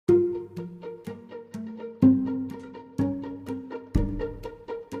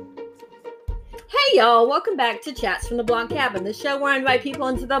Hey y'all, welcome back to Chats from the Blog Cabin, the show where I invite people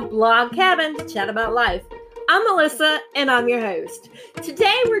into the blog cabin to chat about life. I'm Melissa and I'm your host.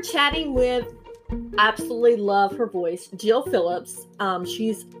 Today we're chatting with, absolutely love her voice, Jill Phillips.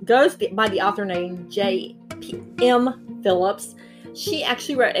 She goes by the author name J.M. Phillips. She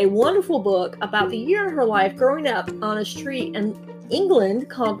actually wrote a wonderful book about the year in her life growing up on a street in England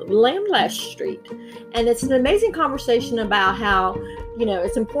called Lamlash Street. And it's an amazing conversation about how, you know,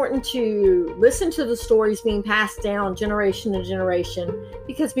 it's important to listen to the stories being passed down generation to generation,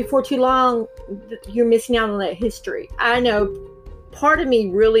 because before too long, you're missing out on that history. I know part of me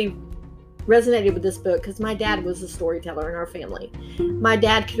really resonated with this book because my dad was a storyteller in our family. My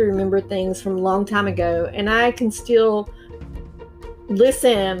dad could remember things from a long time ago, and I can still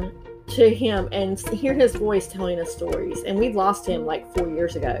listen to him and hear his voice telling us stories. And we've lost him like 4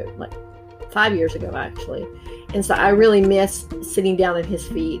 years ago, like 5 years ago, actually. And so I really miss sitting down at his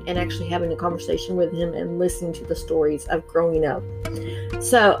feet and actually having a conversation with him and listening to the stories of growing up.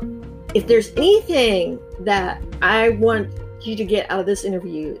 So if there's anything that I want you to get out of this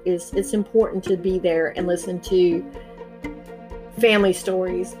interview, is it's important to be there and listen to family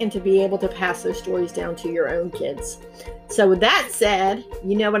stories and to be able to pass those stories down to your own kids. So with that said,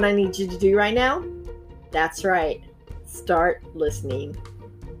 you know what I need you to do right now? That's right. Start listening.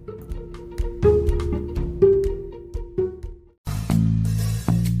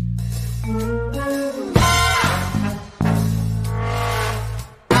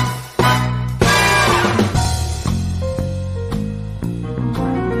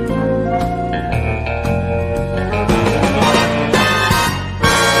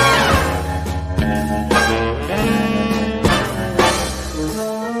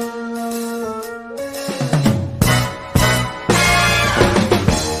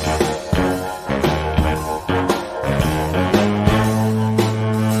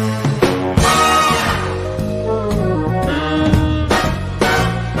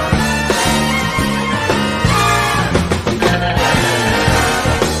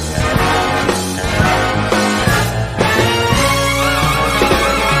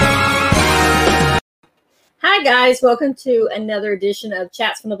 Hi guys, welcome to another edition of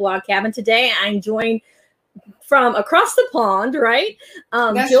Chats from the Blog Cabin. Today I'm joined from across the pond, right?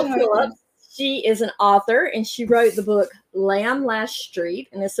 Jill Phillips. She is an author and she wrote the book Lamlash Street,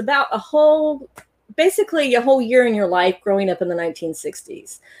 and it's about basically a whole year in your life growing up in the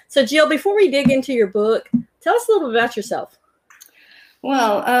 1960s. So Jill, before we dig into your book, tell us a little bit about yourself.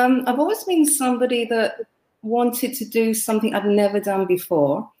 Well, I've always been somebody that wanted to do something I'd never done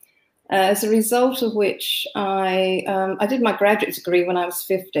before. As a result of which, I did my graduate degree when I was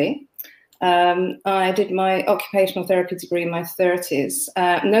 50. I did my occupational therapy degree in my 30s.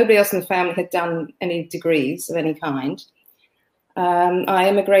 Nobody else in the family had done any degrees of any kind. I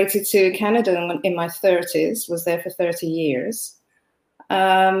immigrated to Canada in my 30s, was there for 30 years.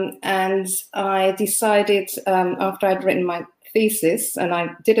 And I decided after I'd written my thesis, and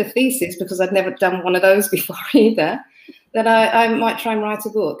I did a thesis because I'd never done one of those before either, that I might try and write a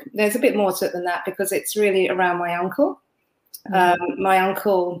book. There's a bit more to it than that because it's really around my uncle. Mm-hmm. My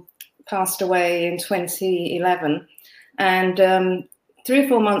uncle passed away in 2011. And 3 or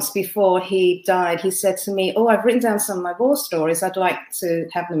 4 months before he died, he said to me, I've written down some of my war stories. I'd like to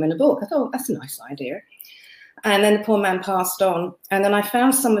have them in a book. I thought, that's a nice idea. And then the poor man passed on. And then I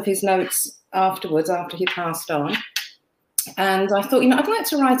found some of his notes afterwards, after he passed on. And I thought, I'd like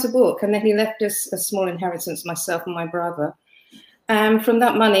to write a book. And then he left us a small inheritance, myself and my brother. And from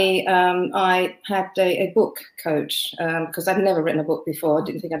that money, I had a book coach because I'd never written a book before. I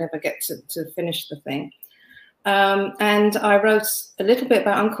didn't think I'd ever get to finish the thing. And I wrote a little bit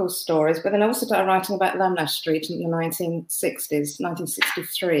about Uncle's stories, but then I also started writing about Lamlash Street in the 1960s,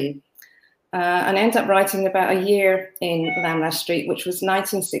 1963. And I ended up writing about a year in Lamlash Street, which was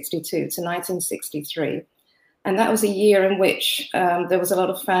 1962 to 1963. And that was a year in which there was a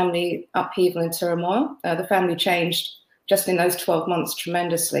lot of family upheaval and turmoil. The family changed just in those 12 months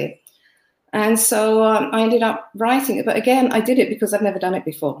tremendously. And so I ended up writing it. But again, I did it because I've never done it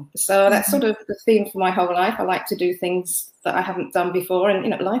before. So that's sort of the theme for my whole life. I like to do things that I haven't done before.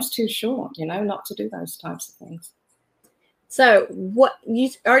 And, life's too short, not to do those types of things. So what you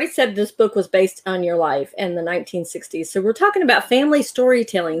already said, this book was based on your life in the 1960s. So we're talking about family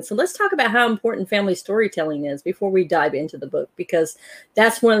storytelling. So let's talk about how important family storytelling is before we dive into the book, because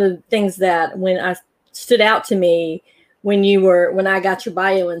that's one of the things that when I stood out to me when I got your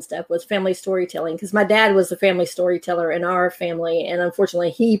bio and stuff was family storytelling, because my dad was a family storyteller in our family, and unfortunately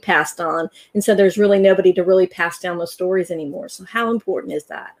he passed on. And so there's really nobody to really pass down those stories anymore. So how important is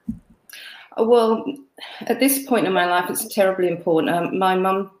that? Well, at this point in my life, it's terribly important. My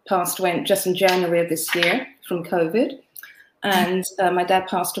mum passed away just in January of this year from COVID, and my dad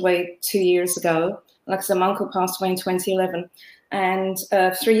passed away 2 years ago. Like I said, my uncle passed away in 2011, and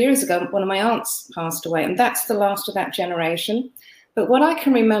 3 years ago, one of my aunts passed away, and that's the last of that generation. But what I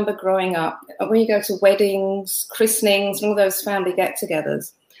can remember growing up, when you go to weddings, christenings, and all those family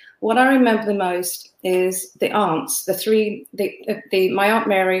get-togethers, what I remember the most is the aunts, my Aunt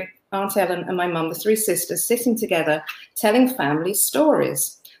Mary, Aunt Ellen, and my mum, the three sisters, sitting together, telling family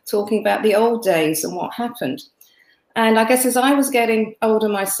stories, talking about the old days and what happened. And I guess as I was getting older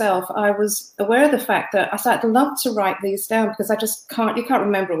myself, I was aware of the fact that I'd love to write these down because you can't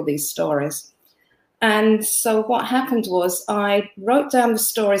remember all these stories. And so what happened was I wrote down the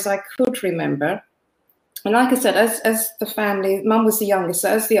stories I could remember. And like I said, as the family, mum was the youngest, so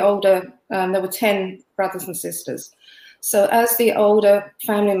as the older, there were 10 brothers and sisters. So as the older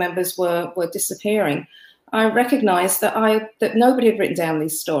family members were disappearing, I recognized that nobody had written down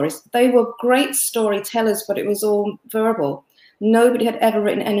these stories. They were great storytellers, but it was all verbal. Nobody had ever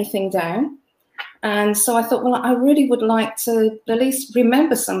written anything down. And so I thought, well, I really would like to at least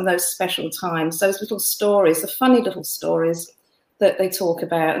remember some of those special times, those little stories, the funny little stories that they talk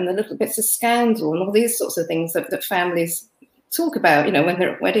about, and the little bits of scandal and all these sorts of things that families talk about, when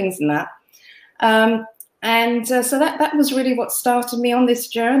they're at weddings and that. So that was really what started me on this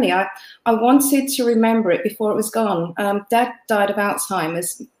journey. I wanted to remember it before it was gone. Dad died of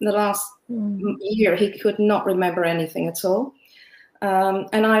Alzheimer's the last year. He could not remember anything at all.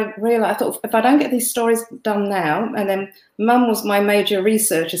 And I realized, I thought, if I don't get these stories done now, and then Mum was my major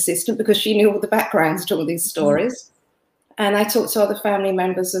research assistant because she knew all the backgrounds to all these stories. And I talked to other family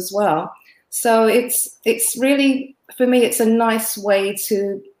members as well. So it's really, for me, it's a nice way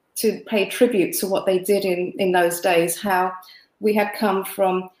to pay tribute to what they did in those days, how we had come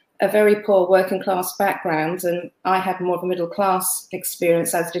from a very poor working class background, and I had more of a middle class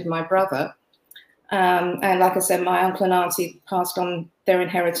experience, as did my brother. And like I said, my uncle and auntie passed on their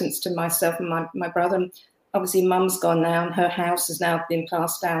inheritance to myself and my brother. And obviously, Mum's gone now, and her house has now been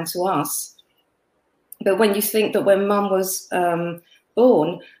passed down to us. But when you think that when Mum was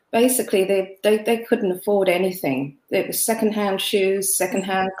born, basically they couldn't afford anything. It was secondhand shoes,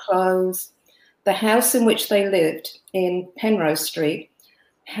 secondhand clothes. The house in which they lived in Penrose Street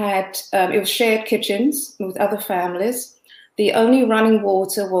it was shared kitchens with other families. The only running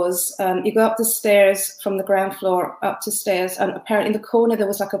water was you go up the stairs from the ground floor up to stairs, and apparently in the corner there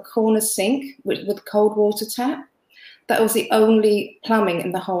was like a corner sink with cold water tap. That was the only plumbing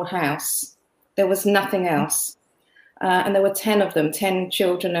in the whole house. There was nothing else. And there were 10 of them, 10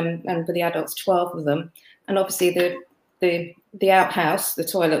 children, and for the adults, 12 of them. And obviously the outhouse, the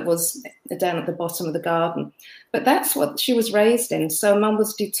toilet, was down at the bottom of the garden. But that's what she was raised in. So Mum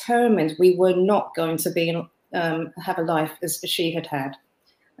was determined we were not going to have a life as she had had.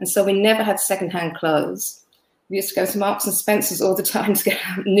 And so we never had secondhand clothes. We used to go to Marks and Spencer's all the time to get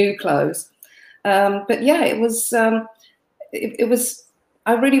new clothes. But yeah, it was.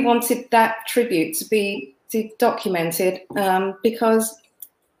 I really wanted that tribute to be documented because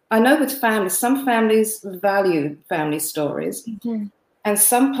I know with families, some families value family stories, and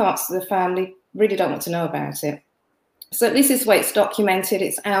some parts of the family really don't want to know about it. So at least this way it's documented,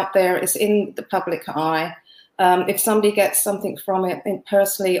 it's out there, it's in the public eye. If somebody gets something from it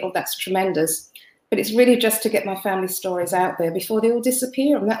personally, that's tremendous. But it's really just to get my family stories out there before they all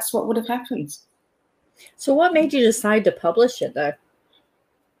disappear, and that's what would have happened. So what made you decide to publish it, though?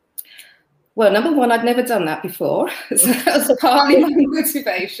 Well, number one, I'd never done that before. So that was partly my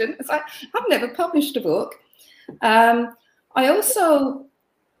motivation. It's like, I've never published a book. I also,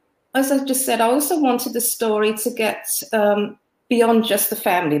 as I just said, I also wanted the story to get beyond just the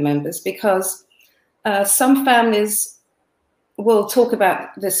family members, because some families will talk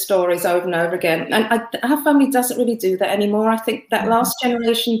about the stories over and over again. And our family doesn't really do that anymore. I think that last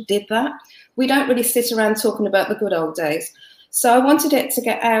generation did that. We don't really sit around talking about the good old days. So I wanted it to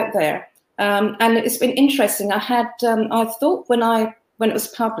get out there. And it's been interesting. I thought when it was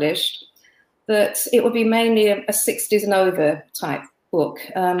published that it would be mainly a 60s and over type book,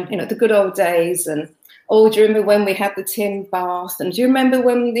 the good old days, and do you remember when we had the tin bath, and do you remember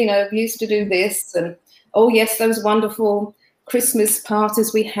when we used to do this, and oh yes, those wonderful Christmas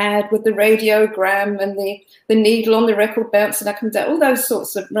parties we had with the radiogram and the needle on the record bouncing up and down, all those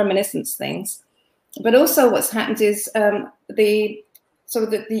sorts of reminiscence things. But also what's happened is the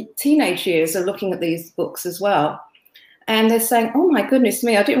teenage years are looking at these books as well. And they're saying, oh my goodness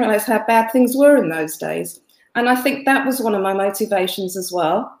me, I didn't realize how bad things were in those days. And I think that was one of my motivations as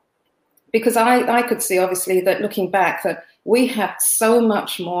well, because I could see, obviously, that looking back, that We have so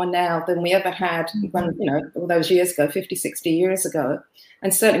much more now than we ever had when, all those years ago, 50, 60 years ago,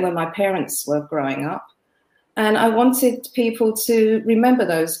 and certainly when my parents were growing up. And I wanted people to remember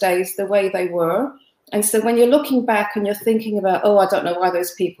those days the way they were. And so when you're looking back and you're thinking about, I don't know why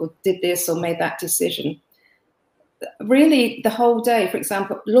those people did this or made that decision, really the whole day, for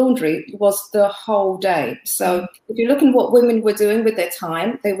example, laundry was the whole day. So if you're looking at what women were doing with their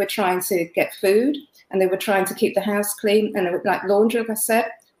time, they were trying to get food, and they were trying to keep the house clean. And like laundry, like I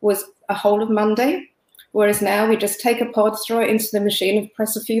said, was a whole of Monday. Whereas now we just take a pod, throw it into the machine and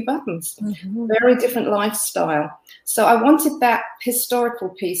press a few buttons. Very different lifestyle. So I wanted that historical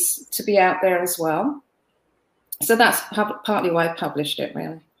piece to be out there as well. So that's partly why I published it,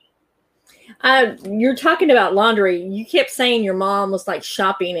 really. You're talking about laundry. You kept saying your mom was like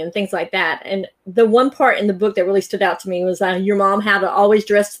shopping and things like that. And the one part in the book that really stood out to me was that your mom had to always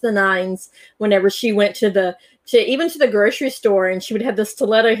dress to the nines whenever she went to even to the grocery store, and she would have the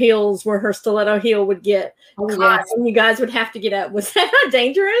stiletto heels where her stiletto heel would get caught, and you guys would have to get up. Was that not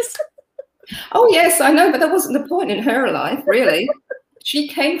dangerous? Oh, yes, I know, but that wasn't the point in her life, really. She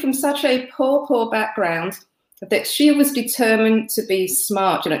came from such a poor background that she was determined to be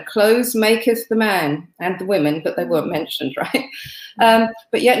smart. Clothes maketh the man and the women, but they weren't mentioned, right?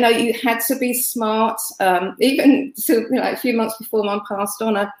 But yeah, no, you had to be smart. Even a few months before Mum passed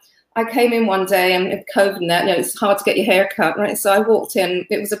on, I came in one day, and with COVID and that, it's hard to get your hair cut, right? So I walked in,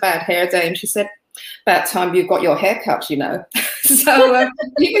 it was a bad hair day, and she said, "About time you got your hair cut, So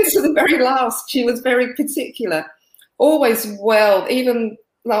even to the very last, she was very particular. Always even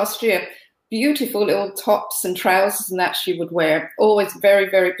last year, beautiful little tops and trousers and that she would wear. Always very,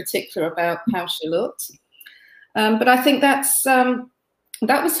 very particular about how she looked. But I think that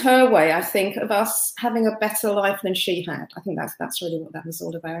was her way, I think, of us having a better life than she had. I think that's really what that was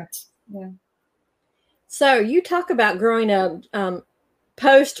all about. Yeah. So you talk about growing up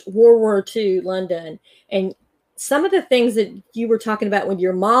post World War II London, and some of the things that you were talking about with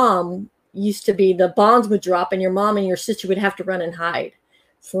your mom used to be the bombs would drop and your mom and your sister would have to run and hide.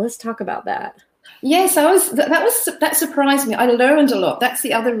 So let's talk about that. Yes, that surprised me. I learned a lot. That's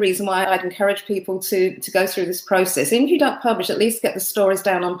the other reason why I'd encourage people to go through this process. Even if you don't publish, at least get the stories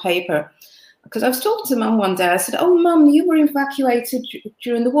down on paper. Because I was talking to Mum one day. I said, "Oh, Mum, you were evacuated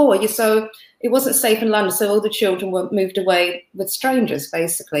during the war. So it wasn't safe in London. So all the children were moved away with strangers,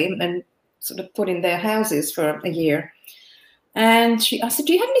 basically, and sort of put in their houses for a year." And I said,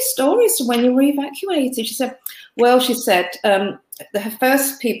 "Do you have any stories from when you were evacuated?" She said, "Well," she said, the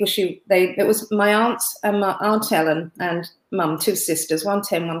first people it was my aunt and my Aunt Ellen and Mum, two sisters, one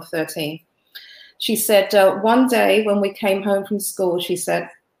 10, one 13. She said, one day when we came home from school, she said,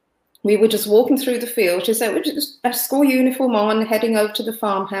 we were just walking through the field. She said, we were just a school uniform on, heading over to the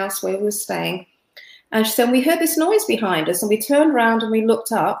farmhouse where we were staying. And she said, we heard this noise behind us, and we turned around and we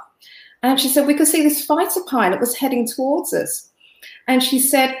looked up. And she said, we could see this fighter pilot was heading towards us. And she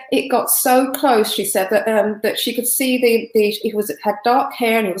said it got so close, she said, that she could see it had dark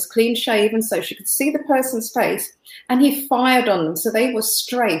hair and he was clean shaven, so she could see the person's face, and he fired on them. So they were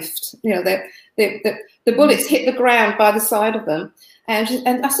strafed. The bullets hit the ground by the side of them.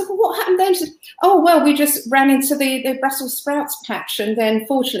 And I said, well, what happened then? She said, oh, well, we just ran into the Brussels sprouts patch, and then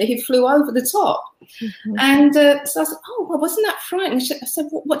fortunately he flew over the top. Mm-hmm. And so I said, oh, well, wasn't that frightening? I said,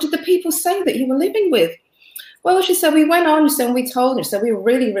 what did the people say that you were living with? Well, she said, we went on, and we told her. So we were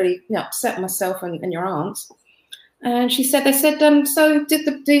really, really upset, myself and your aunt. And she said, they said, so did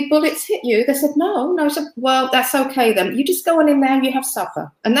the bullets hit you? They said, no. I said, well, that's okay then. You just go on in there and you have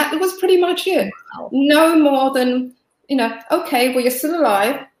supper. And that was pretty much it. Wow. No more than, okay, well, you're still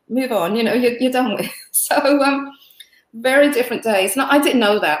alive. Move on, you're done with. So very different days. And I didn't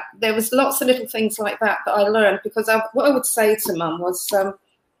know that. There was lots of little things like that I learned, because what I would say to Mum was,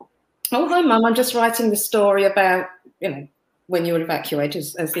 oh, hi, Mum, I'm just writing the story about, when you were evacuated,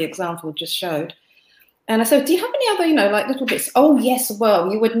 as the example just showed. And I said, do you have any other, like little bits? Oh, yes,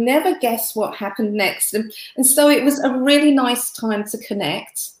 well, you would never guess what happened next. And so it was a really nice time to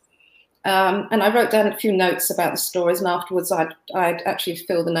connect. And I wrote down a few notes about the stories, and afterwards I'd actually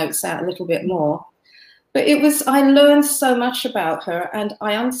fill the notes out a little bit more. But I learned so much about her, and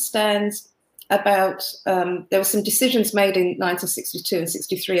I understand about, there were some decisions made in 1962 and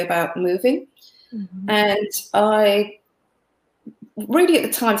 63 about moving. Mm-hmm. And I really at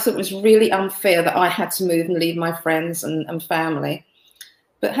the time thought it was really unfair that I had to move and leave my friends and family.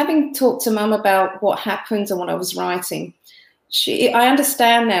 But having talked to Mum about what happened and what I was writing, I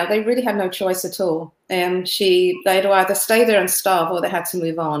understand now they really had no choice at all. They'd either stay there and starve, or they had to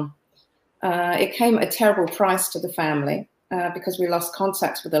move on. It came at a terrible price to the family, because we lost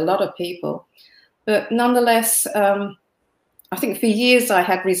contact with a lot of people. But nonetheless, I think for years I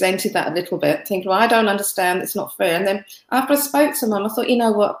had resented that a little bit, thinking, well, I don't understand, it's not fair. And then after I spoke to Mum, I thought, you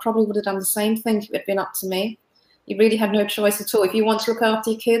know what, I probably would have done the same thing if it had been up to me. You really had no choice at all. If you want to look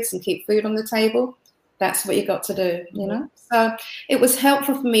after your kids and keep food on the table, that's what you got to do, you know? So it was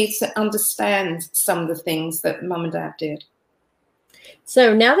helpful for me to understand some of the things that Mum and Dad did.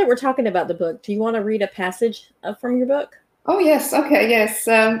 So now that we're talking about the book, do you want to read a passage from your book? Oh, yes. Okay, yes.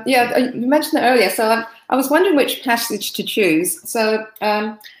 You mentioned it earlier. So I was wondering which passage to choose. So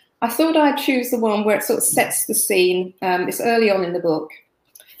I thought I'd choose the one where it sort of sets the scene. It's early on in the book,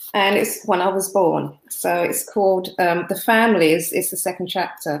 and it's when I was born. So it's called The Family is the second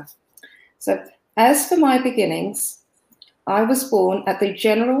chapter. So, as for my beginnings, I was born at the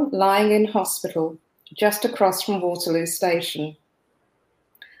General Lying-in Hospital just across from Waterloo Station.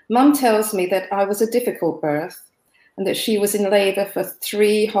 Mum tells me that I was a difficult birth, and that she was in labour for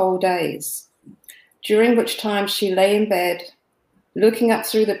 3 whole days, during which time she lay in bed, looking up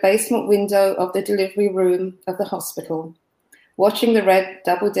through the basement window of the delivery room of the hospital, watching the red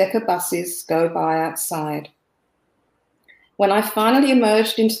double-decker buses go by outside. When I finally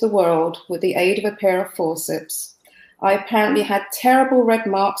emerged into the world with the aid of a pair of forceps, I apparently had terrible red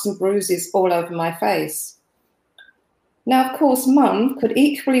marks and bruises all over my face. Now, of course, Mum could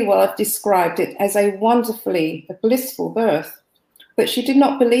equally well have described it as a blissful birth, but she did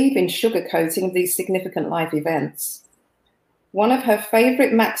not believe in sugarcoating these significant life events. One of her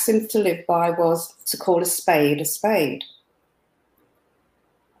favourite maxims to live by was to call a spade a spade.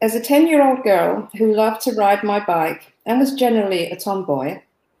 As a 10-year-old girl who loved to ride my bike and was generally a tomboy,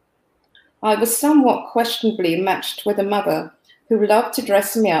 I was somewhat questionably matched with a mother who loved to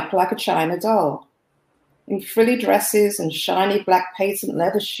dress me up like a china doll, in frilly dresses and shiny black patent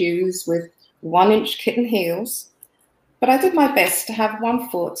leather shoes with 1-inch kitten heels, but I did my best to have one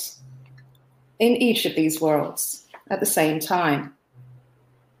foot in each of these worlds at the same time.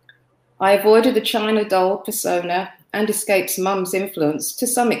 I avoided the china doll persona and escaped Mum's influence to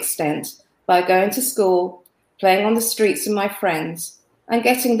some extent by going to school, playing on the streets with my friends, and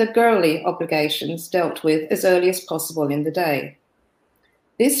getting the girly obligations dealt with as early as possible in the day.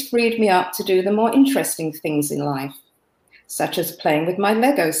 This freed me up to do the more interesting things in life, such as playing with my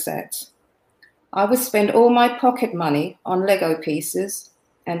Lego set. I would spend all my pocket money on Lego pieces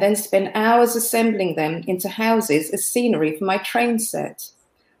and then spend hours assembling them into houses as scenery for my train set,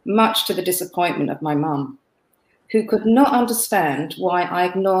 much to the disappointment of my mum, who could not understand why I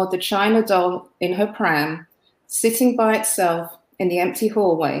ignored the china doll in her pram, sitting by itself in the empty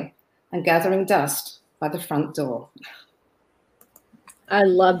hallway and gathering dust by the front door. I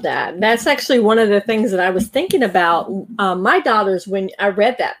love that. That's actually one of the things that I was thinking about my daughters when I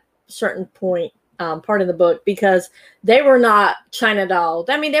read that certain point, part of the book, because they were not China dolls.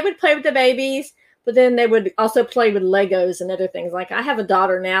 I mean, they would play with the babies, but then they would also play with Legos and other things. Like I have a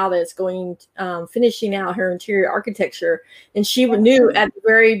daughter now that's going, finishing out her interior architecture. And she knew at the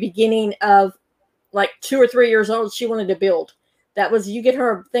very beginning of like 2 or 3 years old, she wanted to build. That was, you get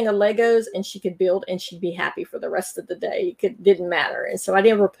her a thing of Legos and she could build and she'd be happy for the rest of the day. It didn't matter. And so I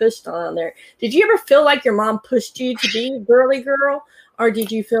never pushed on there. Did you ever feel like your mom pushed you to be a girly girl? Or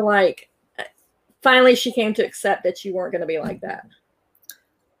did you feel like finally she came to accept that you weren't going to be like that?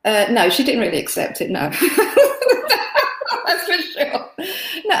 No, she didn't really accept it, no. That's for sure.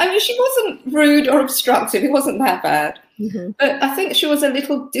 No, I mean, she wasn't rude or obstructive. It wasn't that bad. Mm-hmm. But I think she was a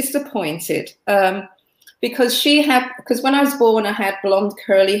little disappointed. Because when I was born, I had blonde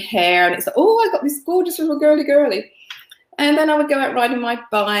curly hair, and it's like, oh, I got this gorgeous little girly. And then I would go out riding my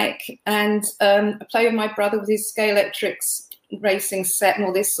bike and play with my brother with his Scalextrics racing set and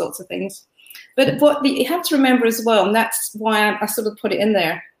all these sorts of things. But what you have to remember as well, and that's why I sort of put it in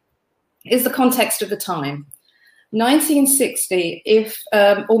there, is the context of the time. 1960, if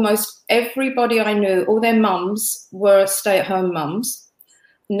almost everybody I knew, all their mums were stay-at-home mums,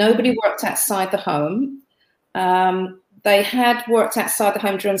 nobody worked outside the home. They had worked outside the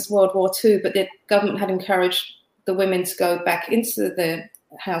home during World War II, but the government had encouraged the women to go back into the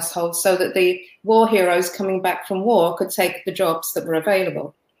household so that the war heroes coming back from war could take the jobs that were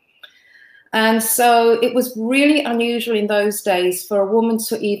available. And so it was really unusual in those days for a woman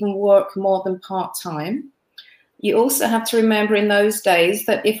to even work more than part-time. You also have to remember in those days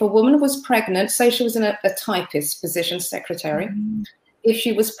that if a woman was pregnant, say she was in a typist position, secretary, if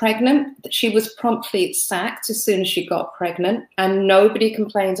she was pregnant, she was promptly sacked as soon as she got pregnant, and nobody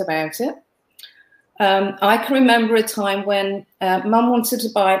complained about it. I can remember a time when Mum wanted to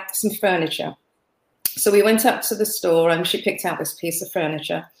buy some furniture. So we went up to the store and she picked out this piece of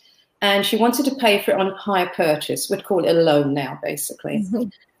furniture. And she wanted to pay for it on hire purchase. We'd call it a loan now, basically. Mm-hmm.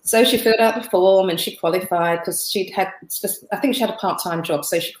 So she filled out the form and she qualified because I think she had a part-time job,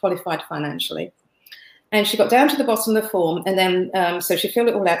 so she qualified financially. And she got down to the bottom of the form, and then so she filled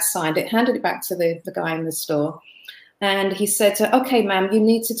it all out, signed it, handed it back to the guy in the store. And he said to her, okay, ma'am, you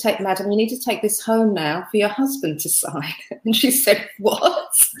need to take this home now for your husband to sign. And she said, what?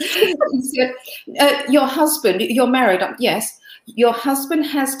 He said, your husband, you're married? Yes. Your husband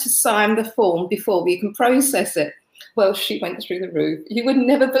has to sign the form before we can process it. Well, she went through the roof. You would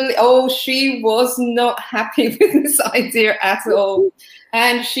never believe. Oh, she was not happy with this idea at all.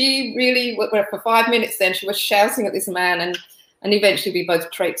 And she really, for 5 minutes then, she was shouting at this man. And eventually we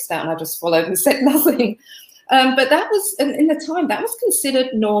both traipsed out and I just followed and said nothing. But that was, in the time, that was considered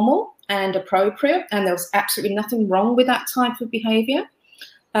normal and appropriate. And there was absolutely nothing wrong with that type of behavior.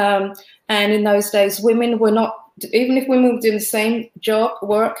 And in those days, women were not, even if women were doing the same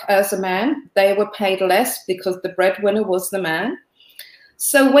work as a man, they were paid less because the breadwinner was the man.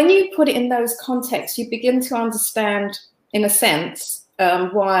 So when you put it in those contexts, you begin to understand, in a sense,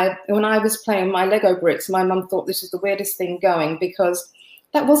 why when I was playing my Lego bricks, my mum thought this was the weirdest thing going, because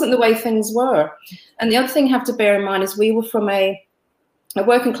that wasn't the way things were. And the other thing you have to bear in mind is we were from a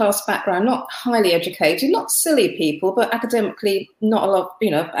working class background, not highly educated, not silly people, but academically not a lot,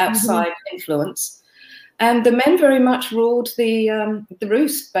 outside influence. And the men very much ruled the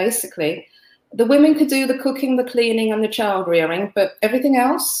roost, basically. The women could do the cooking, the cleaning, and the child rearing, but everything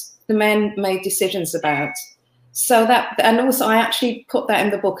else, the men made decisions about. So that, and also I actually put that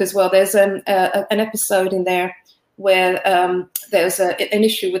in the book as well. There's an episode in there where there's an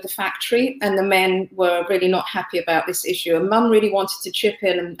issue with the factory, and the men were really not happy about this issue. And Mum really wanted to chip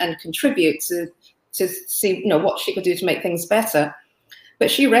in and contribute to see, what she could do to make things better. But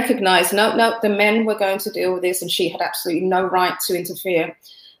she recognised, no, the men were going to deal with this, and she had absolutely no right to interfere.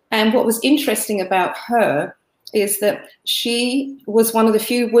 And what was interesting about her is that she was one of the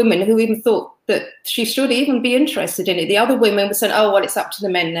few women who even thought that she should even be interested in it. The other women were saying, oh, well, it's up to the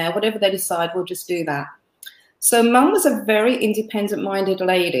men now. Whatever they decide, we'll just do that. So Mum was a very independent-minded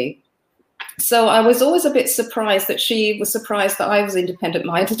lady. So I was always a bit surprised that she was surprised that I was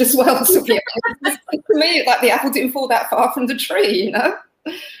independent-minded as well. So to me, like the apple didn't fall that far from the tree,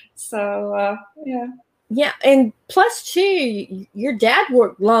 So, yeah. Yeah, and plus, too, your dad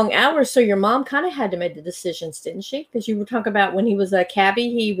worked long hours, so your mom kind of had to make the decisions, didn't she? Because you were talking about when he was a cabbie,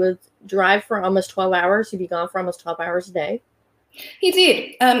 he would drive for almost 12 hours. He'd be gone for almost 12 hours a day. He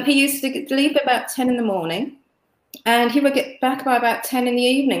did. He used to leave about 10 in the morning, and he would get back by about 10 in the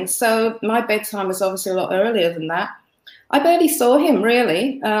evening. So my bedtime was obviously a lot earlier than that. I barely saw him,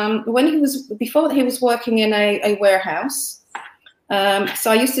 really. Before he was working in a warehouse.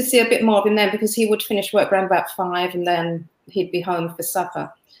 So I used to see a bit more of him then, because he would finish work around about 5 and then he'd be home for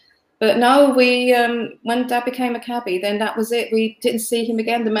supper. But no, when Dad became a cabbie, then that was it. We didn't see him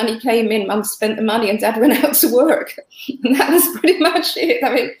again. The money came in, Mum spent the money, and Dad went out to work. And that was pretty much it.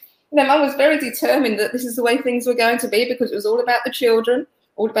 I mean, Mum was very determined that this is the way things were going to be, because it was all about the children,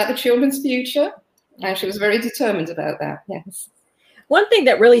 all about the children's future. And she was very determined about that, yes. One thing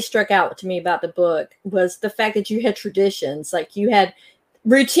that really struck out to me about the book was the fact that you had traditions. Like, you had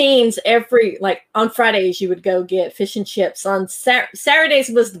routines like on Fridays you would go get fish and chips. On Saturdays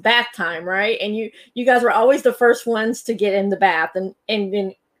was the bath time, right? And you guys were always the first ones to get in the bath, and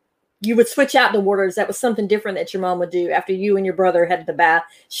then you would switch out the waters. That was something different that your mom would do after you and your brother had the bath.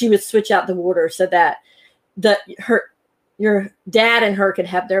 She would switch out the water so that your dad and her could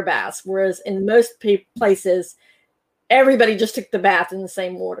have their baths. Whereas in most places, everybody just took the bath in the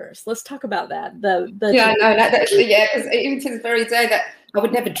same waters. Let's talk about that. Because even to this very day, that I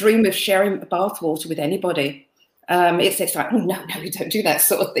would never dream of sharing a bath water with anybody. It's like, oh, no, you don't do that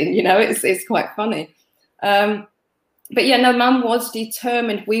sort of thing. It's quite funny. But yeah, no, Mum was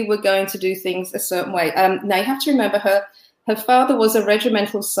determined we were going to do things a certain way. Now you have to remember her father was a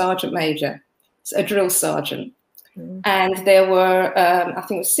regimental sergeant major, a drill sergeant. Mm. And there were, I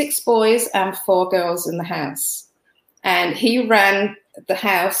think it was 6 boys and 4 girls in the house. And he ran the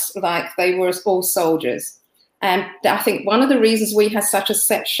house like they were all soldiers. And I think one of the reasons we had such a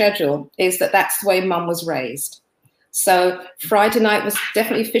set schedule is that that's the way Mum was raised. So Friday night was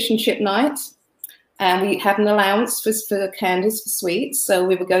definitely fish and chip night. And we had an allowance for candies, for sweets. So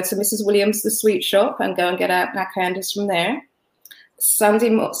we would go to Mrs. Williams, the sweet shop, and go and get our candies from there.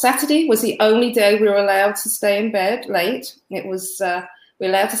 Saturday was the only day we were allowed to stay in bed late. It was... we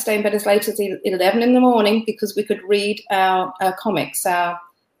were allowed to stay in bed as late as 11 in the morning because we could read our comics, our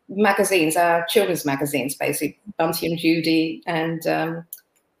magazines, our children's magazines, basically, Bunty and Judy, and I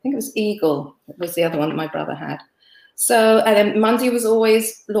think it was Eagle was the other one that my brother had. So, and then Monday was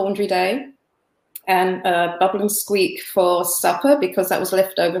always laundry day. and bubble and squeak for supper because that was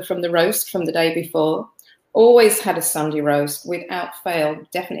left over from the roast from the day before. Always had a Sunday roast without fail.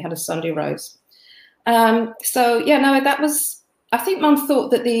 Definitely had a Sunday roast. So yeah, no, that was. I think Mum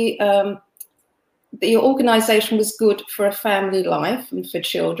thought that the organisation was good for a family life and for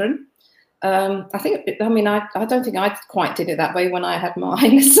children. I don't think I quite did it that way when I had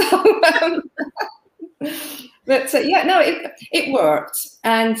mine. So. But yeah, no, it worked,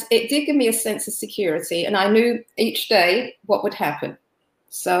 and it did give me a sense of security, and I knew each day what would happen.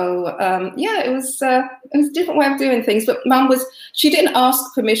 So yeah, it was a different way of doing things. But she didn't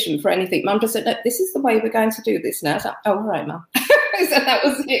ask permission for anything. Mum just said, "No, this is the way we're going to do this now." So, oh, all right, Mum. So that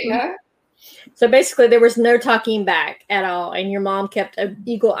was it, you know. So basically, there was no talking back at all, and your mom kept an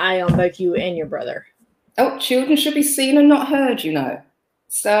eagle eye on both you and your brother. Oh, children should be seen and not heard, you know.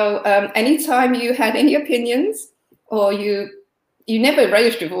 So anytime you had any opinions or you never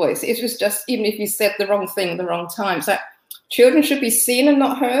raised your voice, it was just, even if you said the wrong thing at the wrong time. So children should be seen and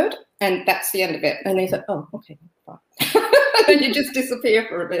not heard, and that's the end of it. And they said, oh, okay, fine. And you just disappear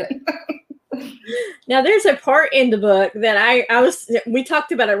for a bit. Now, there's a part in the book that we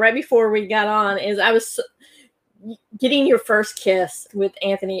talked about it right before we got on, is I was getting your first kiss with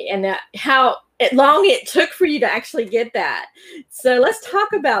Anthony, and how long it took for you to actually get that. So let's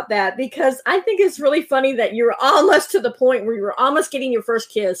talk about that, because I think it's really funny that you're almost to the point where you were almost getting your first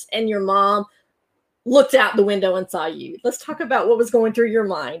kiss and your mom looked out the window and saw you. Let's talk about what was going through your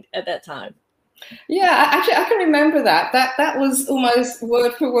mind at that time. Yeah, actually, I can remember that. That was almost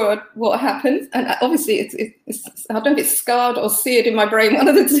word for word what happened. And obviously, it's I don't know if it's scarred or seared in my brain, one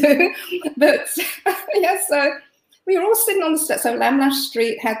of the two. But yeah, so we were all sitting on the steps. So Lamlash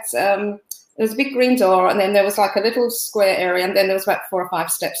Street had... there was a big green door, and then there was like a little square area, and then there was about 4 or 5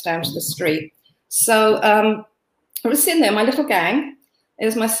 steps down to the street. So I was sitting there, my little gang. It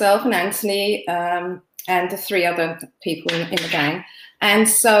was myself and Anthony and the 3 other people in the gang. And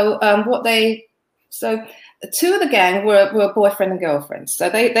so so 2 of the gang were boyfriend and girlfriend. So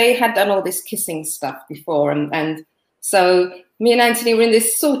they had done all this kissing stuff before, and so me and Anthony were in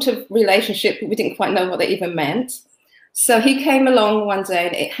this sort of relationship, but we didn't quite know what they even meant. So he came along one day,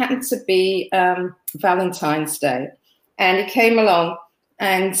 and it happened to be Valentine's Day. And he came along,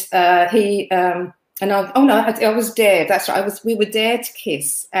 and I was dared. That's right. We were dared to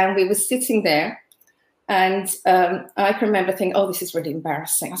kiss, and we were sitting there. And I can remember thinking, oh, this is really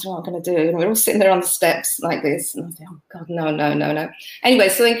embarrassing. I don't know what I'm going to do. And we're all sitting there on the steps like this. And I think, oh, God, no. Anyway,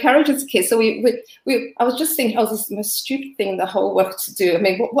 so they encouraged us to kiss. So I was just thinking, oh, this is the most stupid thing in the whole world to do. I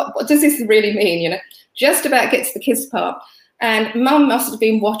mean, what does this really mean, you know? Just about get to the kiss part. And Mum must have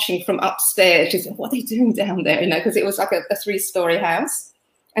been watching from upstairs. She said, what are they doing down there? You know, because it was like a 3-story house.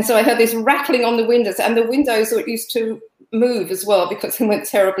 And so I heard this rattling on the windows, and the windows used to move as well because they weren't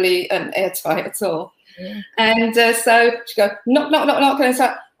terribly airtight at all. Yeah. And so she go, knock, and it's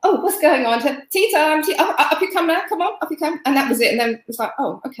like, oh, what's going on? Tea time, up you come now, come on, up you come. And that was it. And then it's like,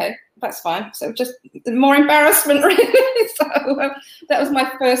 oh, okay, that's fine. So just more embarrassment, really. So that was my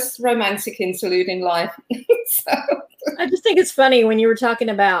first romantic interlude in life. So. I just think it's funny when you were talking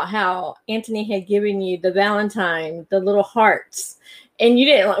about how Anthony had given you the Valentine, the little hearts, and you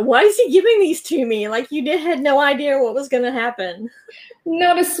didn't like, why is he giving these to me? Like you had no idea what was going to happen.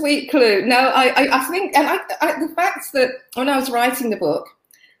 Not a sweet clue. No, I think, and the fact that when I was writing the book,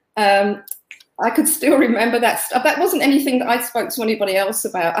 I could still remember that stuff. That wasn't anything that I spoke to anybody else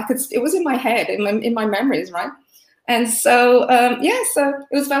about. It was in my head, in my memories, right? And so, so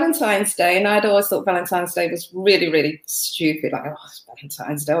it was Valentine's Day, and I'd always thought Valentine's Day was really, really stupid. Like, oh, it's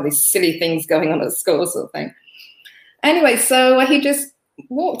Valentine's Day, all these silly things going on at school sort of thing. Anyway, so he just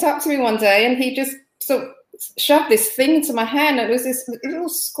walked up to me one day, and he just sort of shoved this thing into my hand, and it was this little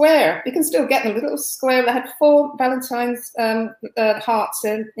square. You can still get them, a little square that had 4 Valentine's hearts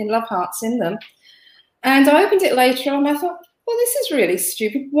in love hearts in them. And I opened it later, and I thought, well, this is really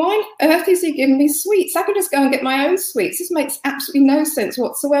stupid. Why on earth is he giving me sweets? I could just go and get my own sweets. This makes absolutely no sense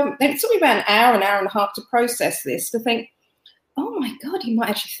whatsoever. And it took me about an hour and a half to process this, to think, oh my God, he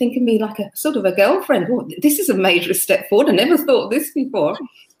might actually think of me like a sort of a girlfriend. Well, this is a major step forward. I never thought of this before.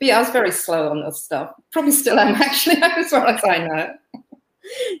 But yeah, I was very slow on this stuff. Probably still am, actually, as far as I know.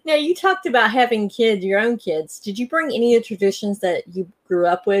 Now, you talked about having kids, your own kids. Did you bring any of the traditions that you grew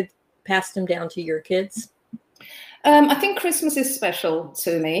up with, pass them down to your kids? I think Christmas is special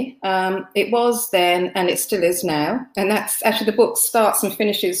to me. It was then, and it still is now. And that's actually, the book starts and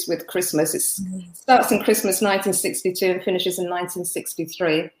finishes with Christmas. It starts in Christmas 1962 and finishes in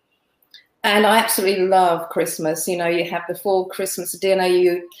 1963. And I absolutely love Christmas. You know, you have the full Christmas dinner.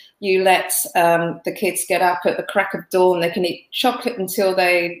 You let the kids get up at the crack of dawn. They can eat chocolate until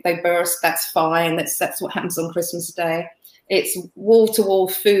they burst. That's fine. That's what happens on Christmas Day. It's wall to wall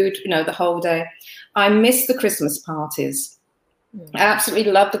food, you know, the whole day. I miss the Christmas parties. I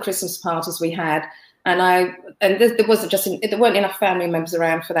absolutely love the Christmas parties we had. And there wasn't there weren't enough family members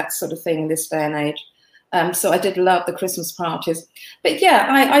around for that sort of thing in this day and age. So I did love the Christmas parties. But yeah,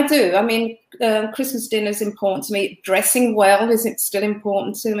 I do. I mean, Christmas dinner is important to me. Dressing well is still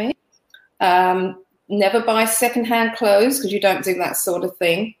important to me. Never buy secondhand clothes because you don't do that sort of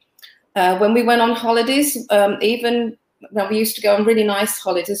thing. When we went on holidays, even when we used to go on really nice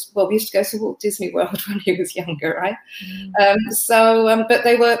holidays, well, we used to go to Walt Disney World when he was younger, right? But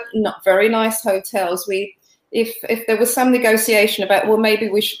they were not very nice hotels. If there was some negotiation about, well, maybe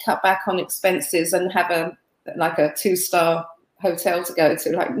we should cut back on expenses and have a 2-star hotel to go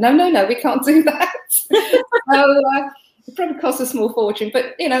to, like, no, we can't do that. It probably cost a small fortune,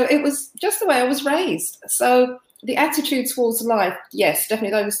 but you know, it was just the way I was raised. So the attitude towards life, yes,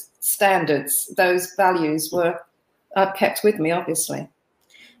 definitely those standards, those values I've kept with me, obviously.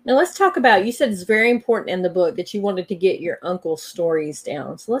 Now let's talk about, you said it's very important in the book that you wanted to get your uncle's stories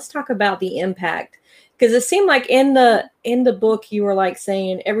down. So let's talk about the impact, because it seemed like in the book you were like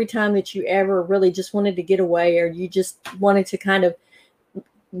saying every time that you ever really just wanted to get away, or you just wanted to kind of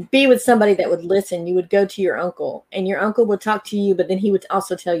be with somebody that would listen, you would go to your uncle, and your uncle would talk to you, but then he would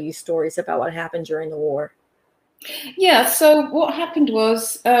also tell you stories about what happened during the war. Yeah, so what happened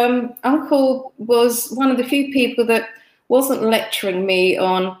was Uncle was one of the few people that wasn't lecturing me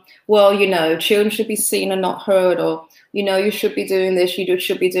on, well, you know, children should be seen and not heard, or, you know, you should be doing this,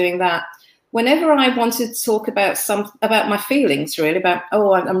 should be doing that. Whenever I wanted to talk about my feelings, really, about,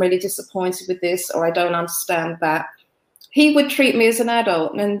 oh, I'm really disappointed with this, or I don't understand that, he would treat me as an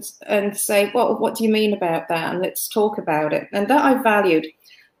adult and say, well, what do you mean about that? And let's talk about it. And that I valued.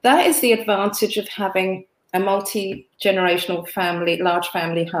 That is the advantage of having a multi-generational family, large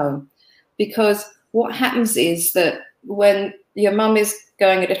family home. Because what happens is that when your mum is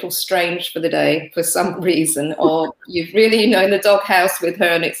going a little strange for the day for some reason, or you've really, you know, in the doghouse with her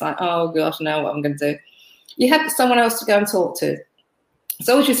and it's like, oh gosh, now what I'm going to do? You have someone else to go and talk to.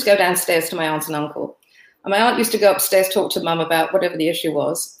 So I always used to go downstairs to my aunt and uncle. And my aunt used to go upstairs, talk to mum about whatever the issue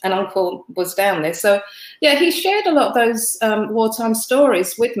was, and uncle was down there. So, yeah, he shared a lot of those wartime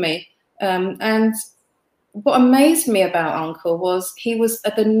stories with me. And what amazed me about Uncle was he was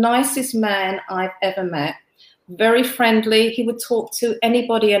the nicest man I've ever met. Very friendly. He would talk to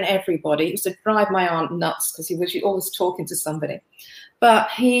anybody and everybody. It used to drive my aunt nuts because he was always talking to somebody. But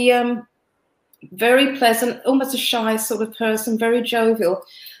he, very pleasant, almost a shy sort of person, very jovial.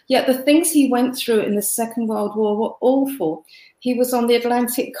 Yet the things he went through in the Second World War were awful. He was on the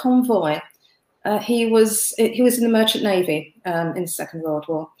Atlantic convoy. He was in the Merchant Navy in the Second World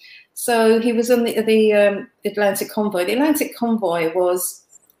War. So he was on the Atlantic convoy. The Atlantic convoy was,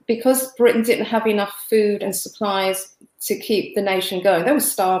 because Britain didn't have enough food and supplies to keep the nation going. They were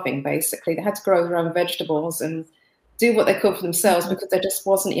starving, basically. They had to grow their own vegetables and do what they could for themselves because there just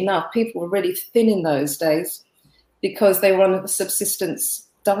wasn't enough. People were really thin in those days because they were on a subsistence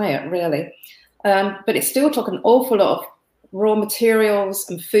diet, really. But it still took an awful lot of raw materials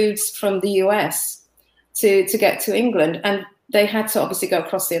and foods from the US to get to England. And they had to obviously go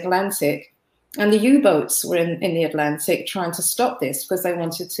across the Atlantic. And the U-boats were in the Atlantic trying to stop this because they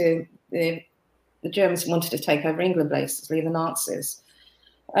wanted to, the Germans wanted to take over England, basically, the Nazis.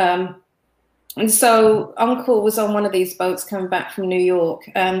 And so Uncle was on one of these boats coming back from New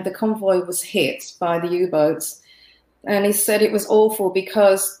York, and the convoy was hit by the U-boats. And he said it was awful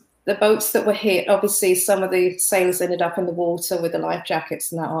because the boats that were hit, obviously some of the sailors ended up in the water with the life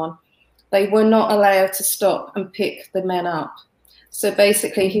jackets and that on. They were not allowed to stop and pick the men up. So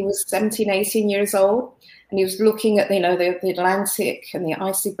basically he was 17, 18 years old, and he was looking at, the Atlantic and the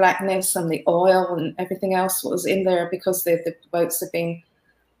icy blackness and the oil and everything else that was in there because the boats had been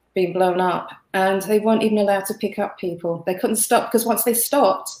blown up, and they weren't even allowed to pick up people. They couldn't stop because once they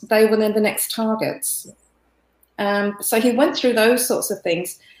stopped, they were then the next targets. So he went through those sorts of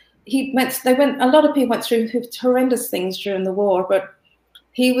things. A lot of people went through horrendous things during the war, but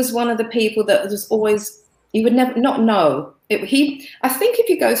he was one of the people that was always, you would never not know. I think if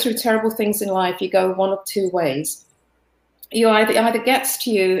you go through terrible things in life, you go one of two ways. It either gets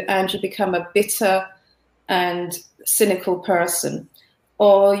to you and you become a bitter and cynical person,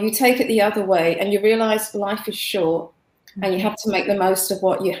 or you take it the other way and you realize life is short and you have to make the most of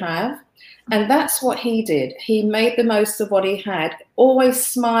what you have. And that's what he did. He made the most of what he had, always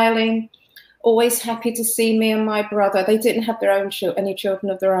smiling, always happy to see me and my brother. They didn't have their own any children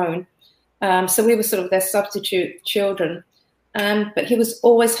of their own. So we were sort of their substitute children. But he was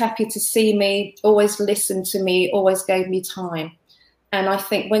always happy to see me, always listened to me, always gave me time. And I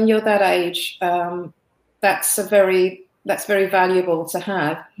think when you're that age, that's very valuable to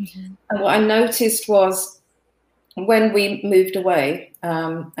have. Mm-hmm. And what I noticed was when we moved away,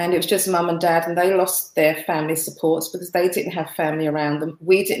 and it was just mum and dad, and they lost their family supports because they didn't have family around them.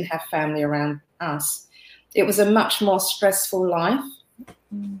 We didn't have family around us. It was a much more stressful life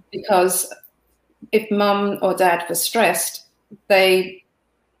because if mum or dad were stressed, they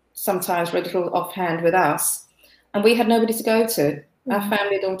sometimes were a little offhand with us, and we had nobody to go to. Mm-hmm. Our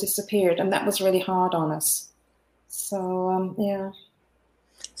family had all disappeared, and that was really hard on us. So, yeah.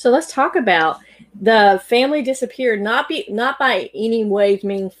 So let's talk about the family disappeared, not by any way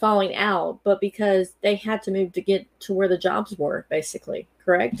mean falling out, but because they had to move to get to where the jobs were, basically,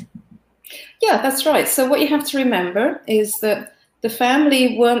 correct? Yeah, that's right. So what you have to remember is that the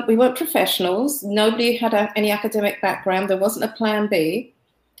family we weren't professionals. Nobody had any academic background. There wasn't a plan B.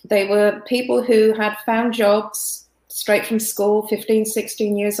 They were people who had found jobs straight from school, 15,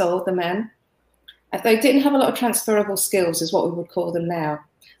 16 years old, the men. They didn't have a lot of transferable skills, is what we would call them now.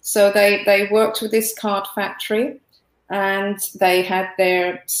 So they worked with this card factory, and they had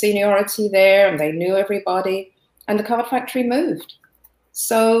their seniority there, and they knew everybody, and the card factory moved.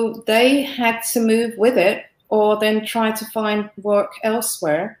 So they had to move with it, or then try to find work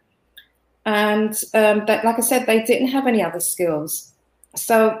elsewhere. And like I said, they didn't have any other skills.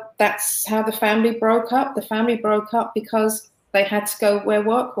 So that's how the family broke up. The family broke up because they had to go where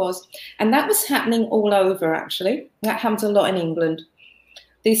work was. And that was happening all over, actually. That happened a lot in England.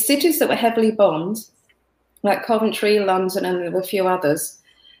 These cities that were heavily bombed, like Coventry, London, and there were a few others,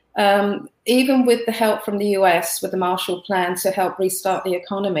 even with the help from the US, with the Marshall Plan to help restart the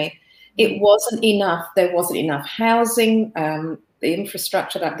economy, it wasn't enough. There wasn't enough housing, the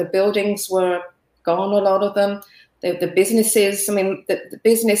infrastructure, that the buildings were gone, a lot of them. The businesses, I mean, the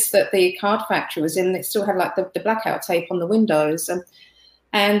business that the card factory was in, it still had like the blackout tape on the windows.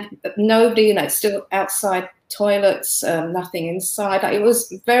 And nobody, still outside toilets, nothing inside. It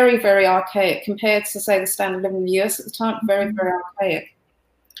was very, very archaic compared to, say, the standard of living in the US at the time, very, very archaic.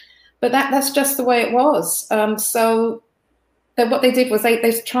 But that's just the way it was. So what they did was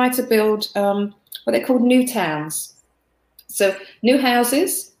they tried to build what they called new towns. So new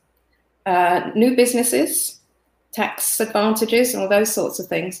houses, new businesses, tax advantages, and all those sorts of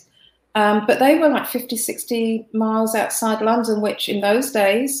things. But they were like 50, 60 miles outside London, which in those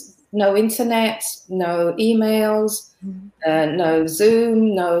days, no internet, no emails, no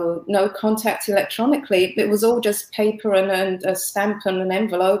Zoom, no contact electronically. It was all just paper and a stamp and an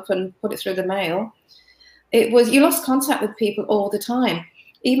envelope and put it through the mail. You lost contact with people all the time.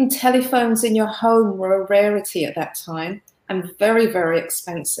 Even telephones in your home were a rarity at that time and very, very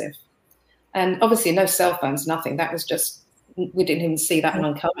expensive. And obviously no cell phones, nothing. That was just, we didn't even see that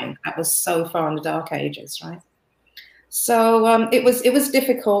one coming. That was so far in the dark ages, right? So it was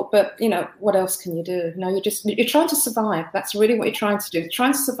difficult, but what else can you do? You're trying to survive. That's really what you're trying to do.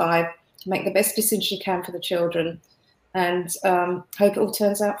 Trying to survive, to make the best decision you can for the children, and hope it all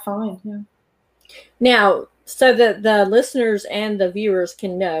turns out fine. Yeah. Now, so that the listeners and the viewers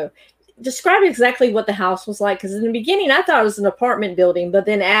can know, describe exactly what the house was like. Because in the beginning, I thought it was an apartment building, but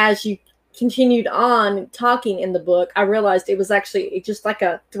then as you continued on talking in the book, I realized it was actually just like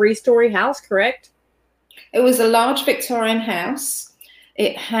a 3-story house, correct? It was a large Victorian house.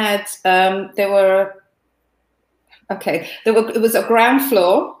 It had, it was a ground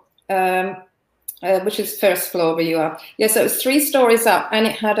floor, which is first floor where you are. Yeah, so it was 3 stories up, and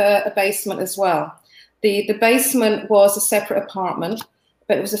it had a basement as well. The basement was a separate apartment,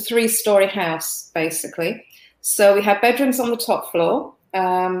 but it was a 3-story house, basically. So we had bedrooms on the top floor.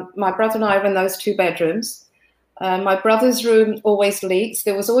 My brother and I were in those 2 bedrooms. My brother's room always leaked.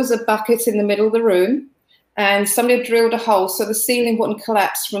 There was always a bucket in the middle of the room, and somebody had drilled a hole so the ceiling wouldn't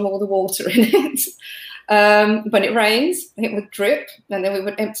collapse from all the water in it. When it rains, it would drip, and then we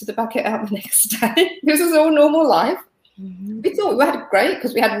would empty the bucket out the next day. This was all normal life. Mm-hmm. We thought we had it great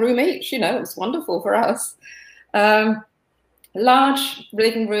because we had a room each. It was wonderful for us. Large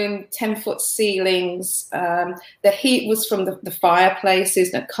living room, 10-foot ceilings. The heat was from the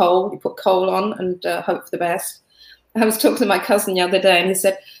fireplaces, coal. You put coal on and hope for the best. I was talking to my cousin the other day, and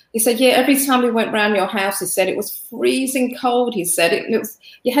he said, yeah, every time we went round your house, he said, it was freezing cold. He said it was,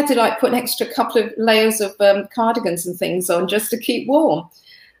 you had to put an extra couple of layers of cardigans and things on just to keep warm.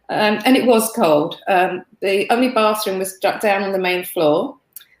 And it was cold. The only bathroom was down on the main floor.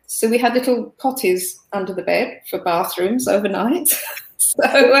 So we had little potties under the bed for bathrooms overnight.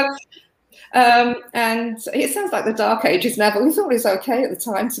 And it sounds like the Dark Ages now, but we thought it was okay at the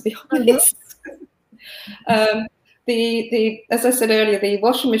time, to be honest. As I said earlier, the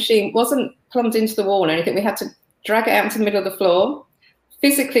washing machine wasn't plumbed into the wall or anything. We had to drag it out into the middle of the floor,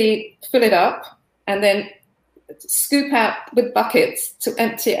 physically fill it up, and then scoop out with buckets to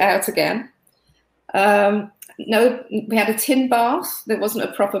empty it out again. No, we had a tin bath. There wasn't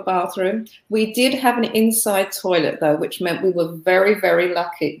a proper bathroom. We did have an inside toilet, though, which meant we were very, very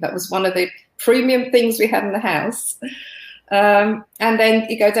lucky. That was one of the premium things we had in the house. And then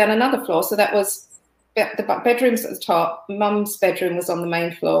you go down another floor. So that was the bedrooms at the top. Mum's bedroom was on the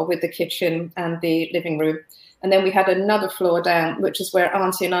main floor with the kitchen and the living room. And then we had another floor down, which is where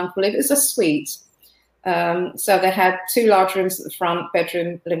Auntie and Uncle lived. It was a suite. So they had 2 large rooms at the front,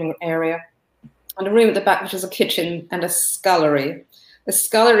 bedroom, living area, and a room at the back, which was a kitchen and a scullery. The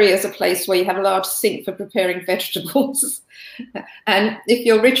scullery is a place where you have a large sink for preparing vegetables. And if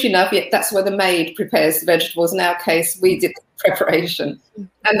you're rich enough, that's where the maid prepares the vegetables. In our case, we did the preparation.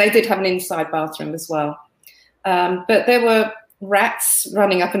 And they did have an inside bathroom as well. But there were rats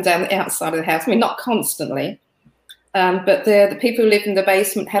running up and down the outside of the house. I mean, not constantly. But the people who lived in the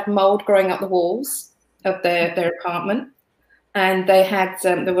basement had mold growing up the walls of their apartment. And they had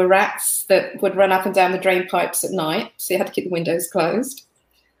there were rats that would run up and down the drain pipes at night, so you had to keep the windows closed.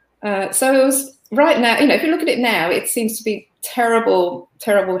 So it was right now, if you look at it now, it seems to be terrible,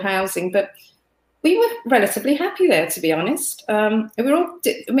 terrible housing, but we were relatively happy there, to be honest. I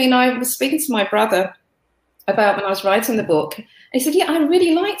was speaking to my brother about when I was writing the book. And he said, "Yeah, I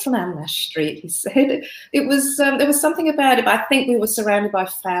really liked Lamlash Street." He said it was there was something about it, but I think we were surrounded by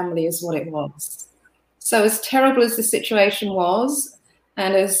family, is what it was. So as terrible as the situation was,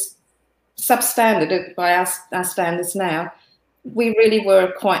 and as substandard by our standards now, we really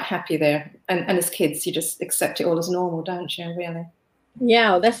were quite happy there. And as kids, you just accept it all as normal, don't you, really?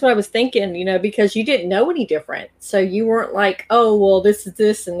 Yeah, that's what I was thinking, because you didn't know any different. So you weren't like, oh, well, this is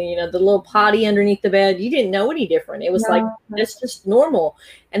this, and, the little potty underneath the bed. You didn't know any different. It was like, it's just normal.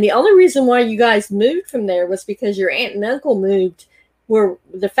 And the only reason why you guys moved from there was because your aunt and uncle moved where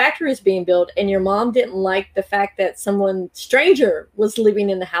the factory is being built, and your mom didn't like the fact that someone stranger was living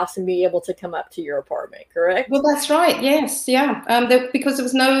in the house and be able to come up to your apartment, correct? Well, that's right. Yes. Yeah. Because there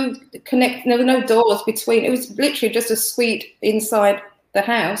was there were no doors between. It was literally just a suite inside the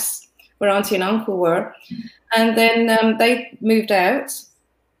house where Auntie and Uncle were. And then they moved out.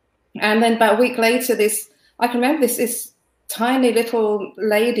 And then about a week later, I can remember this tiny little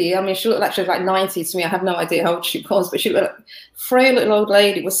lady. I mean, she looked actually like 90 to me. I have no idea how old she was, but she looked like a frail little old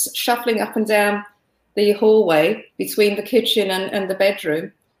lady, was shuffling up and down the hallway between the kitchen and the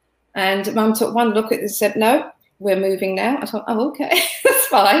bedroom. And Mum took one look at it and said, "No, we're moving now." I thought, "Oh, okay, that's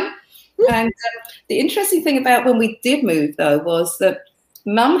fine." And the interesting thing about when we did move, though, was that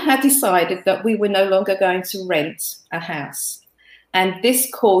Mum had decided that we were no longer going to rent a house. And this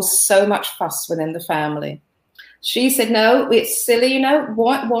caused so much fuss within the family. She said, "No, it's silly,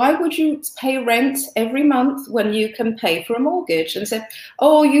 why would you pay rent every month when you can pay for a mortgage?" And said,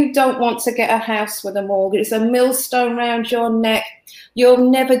 "Oh, you don't want to get a house with a mortgage. It's a millstone round your neck. You'll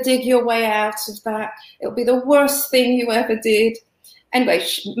never dig your way out of that. It'll be the worst thing you ever did." Anyway,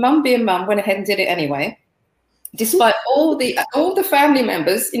 Mum being Mum went ahead and did it anyway. Despite all the family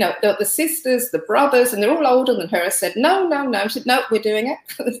members, the sisters, the brothers, and they're all older than her, said, no. She said, "No, we're doing it."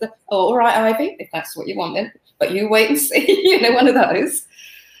 "Oh, all right, Ivy, if that's what you want then. But you wait and see," one of those.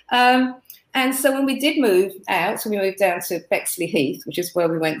 And so when we did move out, so we moved down to Bexley Heath, which is where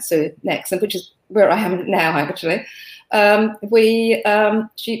we went to next, and which is where I am now, actually. I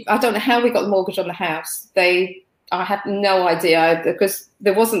don't know how we got the mortgage on the house. I had no idea because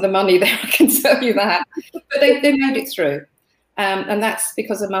there wasn't the money there, I can tell you that. But they made it through. And that's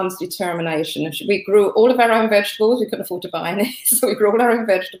because of Mum's determination. We grew all of our own vegetables. We couldn't afford to buy any, so we grew all our own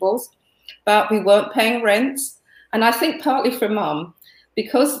vegetables. But we weren't paying rent. And I think partly for Mum,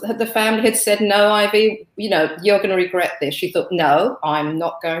 because the family had said, "No, Ivy, you're going to regret this." She thought, "No, I'm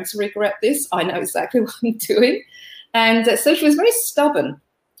not going to regret this. I know exactly what I'm doing." And so she was very stubborn,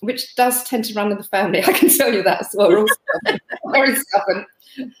 which does tend to run in the family. I can tell you that. So we're all stubborn, very stubborn.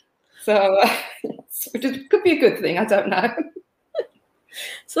 So it could be a good thing. I don't know.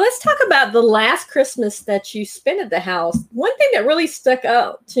 So let's talk about the last Christmas that you spent at the house. One thing that really stuck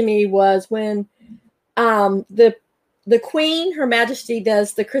out to me was when the Queen, Her Majesty,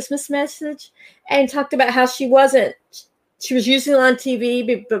 does the Christmas message and talked about how she was using it on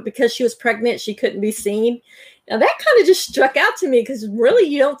TV, but because she was pregnant, she couldn't be seen. Now that kind of just struck out to me because really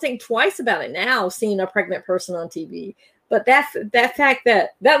you don't think twice about it now, seeing a pregnant person on TV. But that fact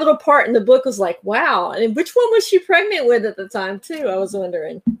that little part in the book was like, wow. And which one was she pregnant with at the time too? I was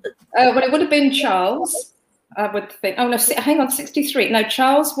wondering. Well, it would have been Charles, I would think. Oh no, hang on, 63. No,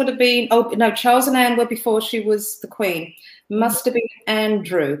 Charles would have been. Oh no, Charles and Anne were before she was the Queen. Must have been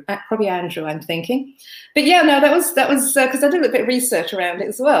Andrew, probably Andrew, I'm thinking. But yeah, no, that was because I did a little bit of research around it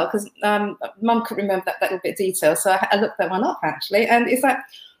as well, because Mum could remember that little bit of detail, so I looked that one up actually, and it's like,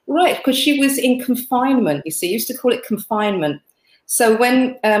 right, because she was in confinement. You see, used to call it confinement. So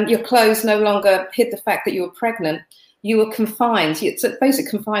when your clothes no longer hid the fact that you were pregnant, you were confined. So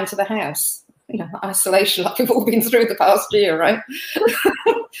basically confined to the house. You know, isolation, like we've all been through the past year, right?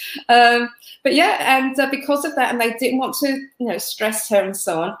 But yeah, and because of that, and they didn't want to, stress her and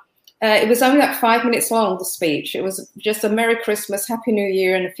so on. It was only like 5 minutes long, the speech. It was just a Merry Christmas, Happy New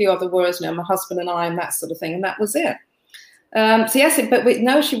Year, and a few other words, my husband and I, and that sort of thing, and that was it. So yes, but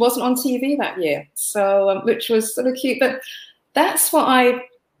no, she wasn't on TV that year, so which was sort of cute. But that's what I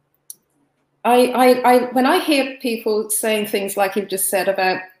when I hear people saying things like you've just said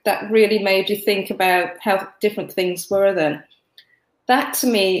about that really made you think about how different things were then. That to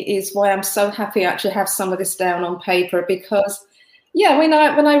me is why I'm so happy I actually have some of this down on paper, because yeah, when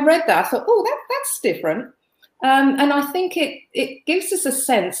I read that, I thought, oh, that's different. And I think it gives us a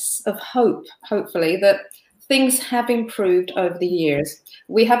sense of hope, hopefully, that things have improved over the years.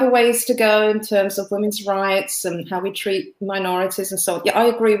 We have a ways to go in terms of women's rights and how we treat minorities and so on. Yeah, I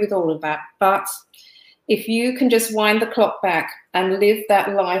agree with all of that. But if you can just wind the clock back and live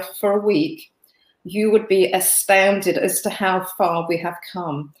that life for a week, you would be astounded as to how far we have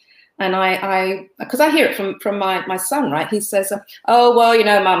come. And because I hear it from my son, right? He says, oh, well,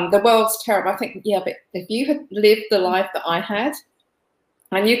 Mum, the world's terrible. I think, yeah, but if you had lived the life that I had,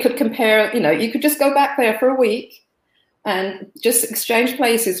 and you could compare, you could just go back there for a week and just exchange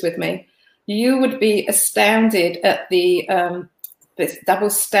places with me, you would be astounded at the double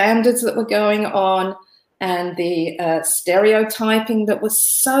standards that were going on, and the stereotyping that was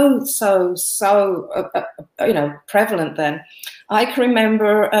so prevalent then. I can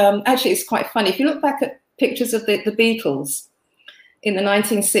remember, actually, it's quite funny. If you look back at pictures of the Beatles in the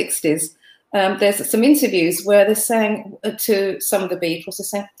 1960s, there's some interviews where they're saying to some of the Beatles, they're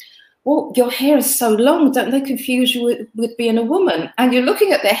saying, well, your hair is so long, don't they confuse you with being a woman? And you're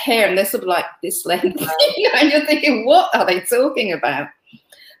looking at their hair and they're sort of like this length, and you're thinking, what are they talking about?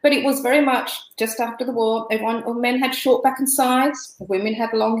 But it was very much just after the war. Men had short back and sides, women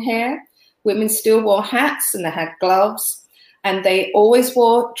had long hair, women still wore hats and they had gloves, and they always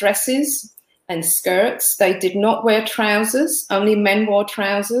wore dresses and skirts. They did not wear trousers, only men wore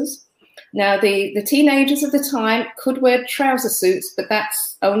trousers. Now, the teenagers of the time could wear trouser suits, but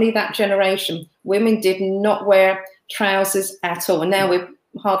that's only that generation. Women did not wear trousers at all. And now we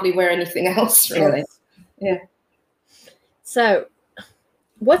hardly wear anything else, really. Yeah. So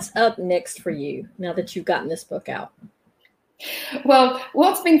what's up next for you now that you've gotten this book out? Well,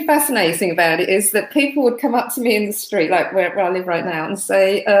 what's been fascinating about it is that people would come up to me in the street, like where I live right now, and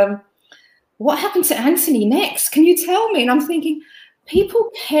say, what happened to Anthony next? Can you tell me? And I'm thinking, people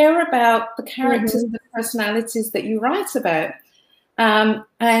care about the characters and the personalities that you write about. And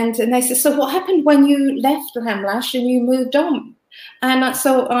they said, so what happened when you left Hamlash and you moved on? And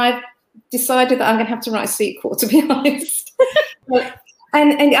so I've decided that I'm going to have to write a sequel, to be honest.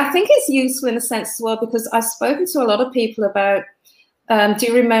 And I think it's useful in a sense as well, because I've spoken to a lot of people about, do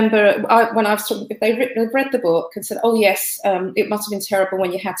you remember when I was talking, if they've read the book and said, oh, yes, it must have been terrible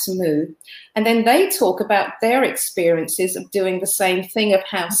when you had to move. And then they talk about their experiences of doing the same thing, of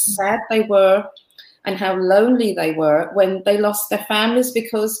how sad they were and how lonely they were when they lost their families,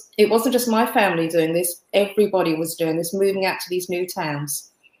 because it wasn't just my family doing this. Everybody was doing this, moving out to these new towns.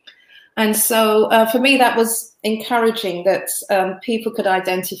 And so for me, that was encouraging that people could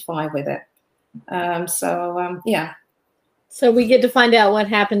identify with it. Yeah. So we get to find out what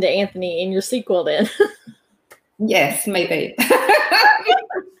happened to Anthony in your sequel then. Yes, maybe.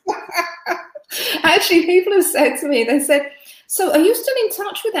 Actually, people have said to me, they said, so are you still in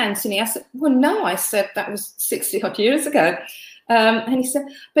touch with Anthony? I said, well, no. I said, that was 60 odd years ago. And he said,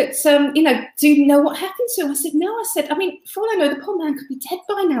 but, do you know what happened to him? I said, no. I said, I mean, for all I know, the poor man could be dead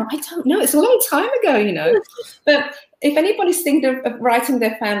by now. I don't know. It's a long time ago, But if anybody's thinking of writing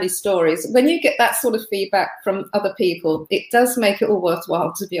their family stories, when you get that sort of feedback from other people, it does make it all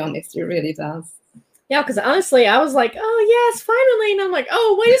worthwhile, to be honest. It really does. Yeah, because honestly, I was like, oh, yes, finally. And I'm like,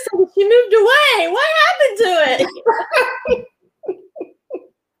 oh, wait a second. She moved away. What happened to it?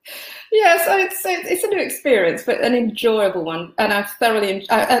 Yeah, so it's a new experience, but an enjoyable one, and I've thoroughly.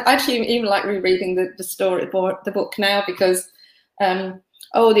 I actually even like rereading the book now, because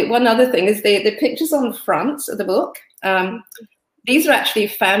one other thing is the pictures on the front of the book These are actually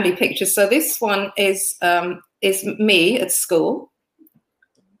family pictures. So this one is me at school.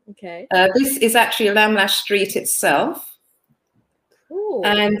 Okay. This is actually Lamlash Street itself. Cool.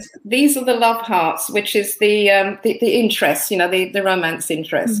 And these are the love hearts, which is the interest, the romance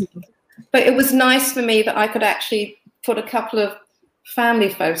interest. Mm-hmm. But it was nice for me that I could actually put a couple of family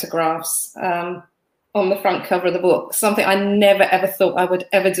photographs on the front cover of the book, something I never, ever thought I would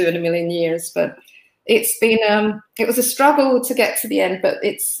ever do in a million years. But it's been, it was a struggle to get to the end, but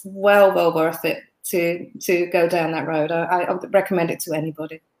it's well worth it to go down that road. I would recommend it to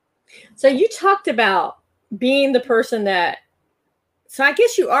anybody. So you talked about being the person so I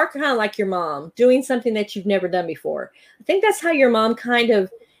guess you are kind of like your mom, doing something that you've never done before. I think that's how your mom kind of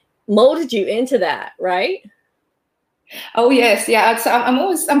molded you into that, right? Oh, yes. Yeah.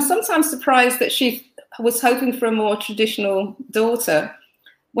 I'm sometimes surprised that she was hoping for a more traditional daughter,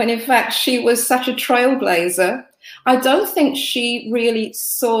 when in fact she was such a trailblazer. I don't think she really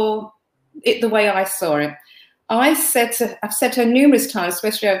saw it the way I saw it. I've said to her numerous times,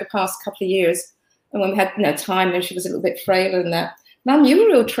 especially over the past couple of years, and when we had time and she was a little bit frailer than that, Mum, you were a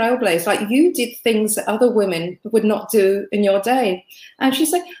real trailblazer. Like, you did things that other women would not do in your day. And she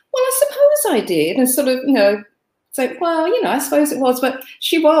said, well, I suppose I did. And sort of, say, well, I suppose it was, but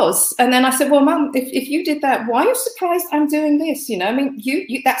she was. And then I said, well, Mum, if you did that, why are you surprised I'm doing this? I mean,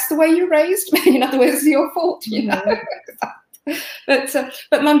 you that's the way you raised me. In other words, it's your fault,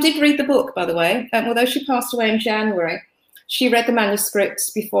 But Mum did read the book, by the way. Although she passed away in January, she read the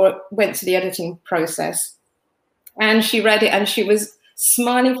manuscripts before it went to the editing process. And she read it and she was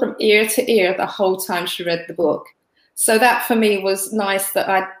smiling from ear to ear the whole time she read the book. So that for me was nice, that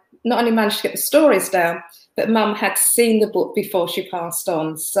I not only managed to get the stories down, but Mum had seen the book before she passed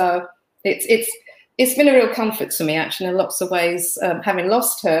on. So it's been a real comfort to me, actually, in lots of ways. Having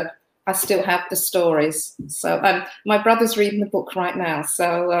lost her, I still have the stories. So my brother's reading the book right now.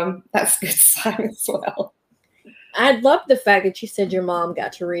 So that's a good sign as well. I love the fact that you said your mom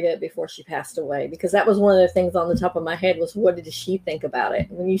got to read it before she passed away, because that was one of the things on the top of my head was, what did she think about it?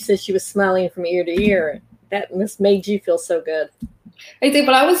 When you said she was smiling from ear to ear, that must made you feel so good. I did,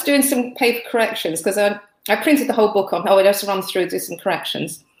 but I was doing some paper corrections because I printed the whole book on. I just run through, do some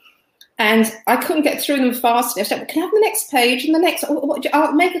corrections. And I couldn't get through them fast enough. I said, can I have the next page and the next?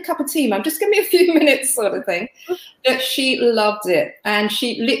 I'll make a cup of tea, Mum. Just give me a few minutes, sort of thing. But she loved it. And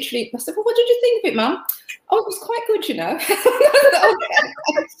she literally, I said, well, what did you think of it, Mum? Oh, it was quite good,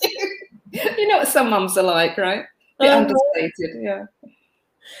 You know what some mums are like, right? Understated, yeah.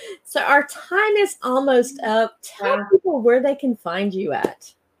 So our time is almost up. Tell people where they can find you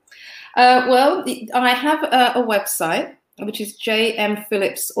at. Well, I have a website, which is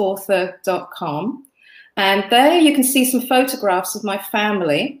jmphillipsauthor.com. And there you can see some photographs of my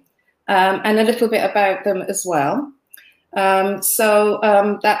family and a little bit about them as well.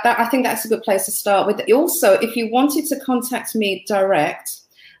 That I think that's a good place to start with. Also, if you wanted to contact me direct,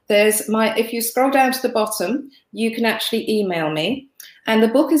 if you scroll down to the bottom, you can actually email me. And the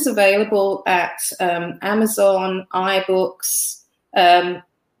book is available at Amazon, iBooks,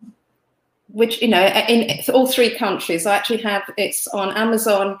 which, in all three countries. I actually have, it's on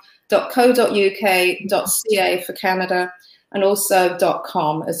amazon.co.uk.ca for Canada, and also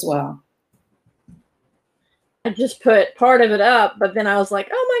 .com as well. I just put part of it up, but then I was like,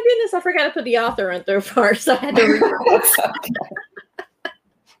 oh my goodness, I forgot to put the author in there first. So I had to read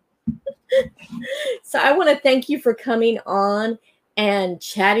it. So I want to thank you for coming on and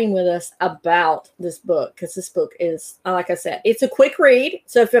chatting with us about this book, because this book is, like I said, it's a quick read.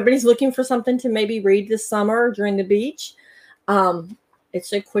 So if everybody's looking for something to maybe read this summer during the beach,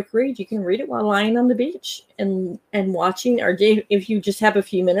 it's a quick read. You can read it while lying on the beach and watching, or if you just have a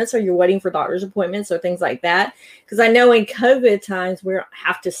few minutes, or you're waiting for doctor's appointments or things like that. Because I know in COVID times, we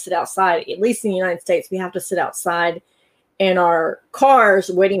have to sit outside, at least in the United States, we have to sit outside in our cars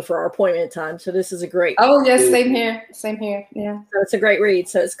waiting for our appointment time. So this is a great. Oh, yes, same here. Yeah. So it's a great read.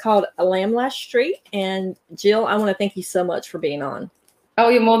 So it's called Lamlash Street. And Jill, I want to thank you so much for being on. Oh,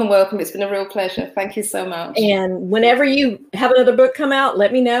 you're more than welcome. It's been a real pleasure. Thank you so much. And whenever you have another book come out,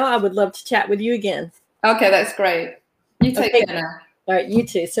 let me know. I would love to chat with you again. Okay, that's great. You take care now. All right, you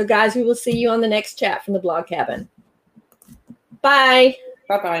too. So, guys, we will see you on the next chat from the Blog Cabin. Bye.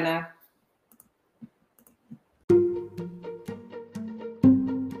 Bye-bye now.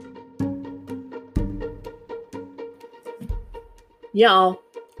 Y'all,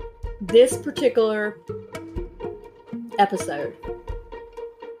 this particular episode,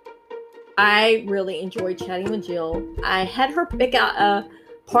 I really enjoyed chatting with Jill. I had her pick out a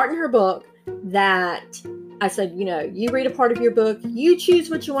part in her book that I said, you read a part of your book, you choose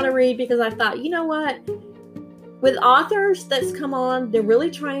what you want to read, because I thought, you know what? with authors that's come on, they're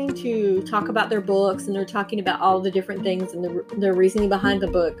really trying to talk about their books, and they're talking about all the different things and the reasoning behind the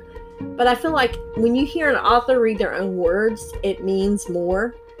book. But I feel like when you hear an author read their own words, it means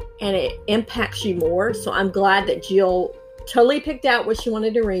more and it impacts you more. So I'm glad that Jill totally picked out what she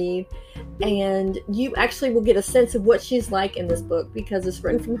wanted to read, and you actually will get a sense of what she's like in this book because it's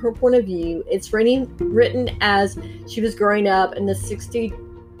written from her point of view. It's written as she was growing up in the 63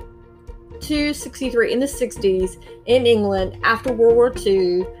 in the 60s in England after World War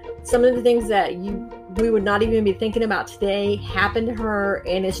II. Some of the things that we would not even be thinking about today happened to her,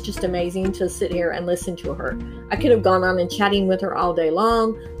 and it's just amazing to sit here and listen to her. I could have gone on and chatting with her all day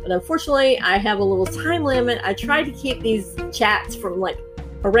long, but unfortunately I have a little time limit. I try to keep these chats from like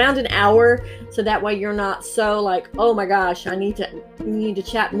around an hour, so that way you're not so like, oh my gosh, I need to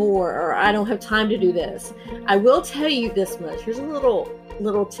chat more, or I don't have time to do this. I will tell you this much. Here's a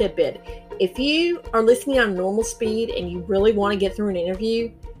little tidbit. If you are listening on normal speed and you really want to get through an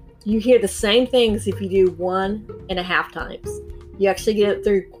interview, you hear the same things if you do 1.5 times. You actually get it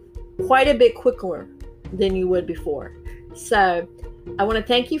through quite a bit quicker than you would before. So I want to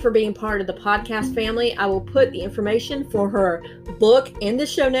thank you for being part of the podcast family. I will put the information for her book in the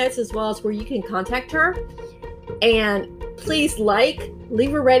show notes, as well as where you can contact her. And please leave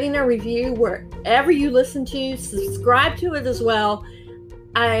a rating or review wherever you listen to. Subscribe to it as well.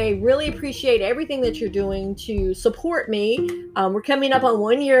 I really appreciate everything that you're doing to support me. We're coming up on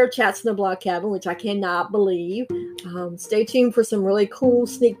 1 year of Chats in the Blog Cabin, which I cannot believe. Stay tuned for some really cool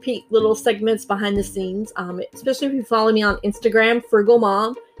sneak peek little segments behind the scenes, especially if you follow me on Instagram, Frugal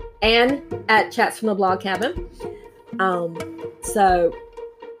Mom, and at Chats from the Blog Cabin. So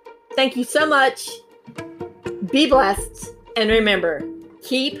thank you so much. Be blessed. And remember,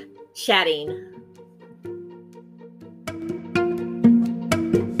 keep chatting.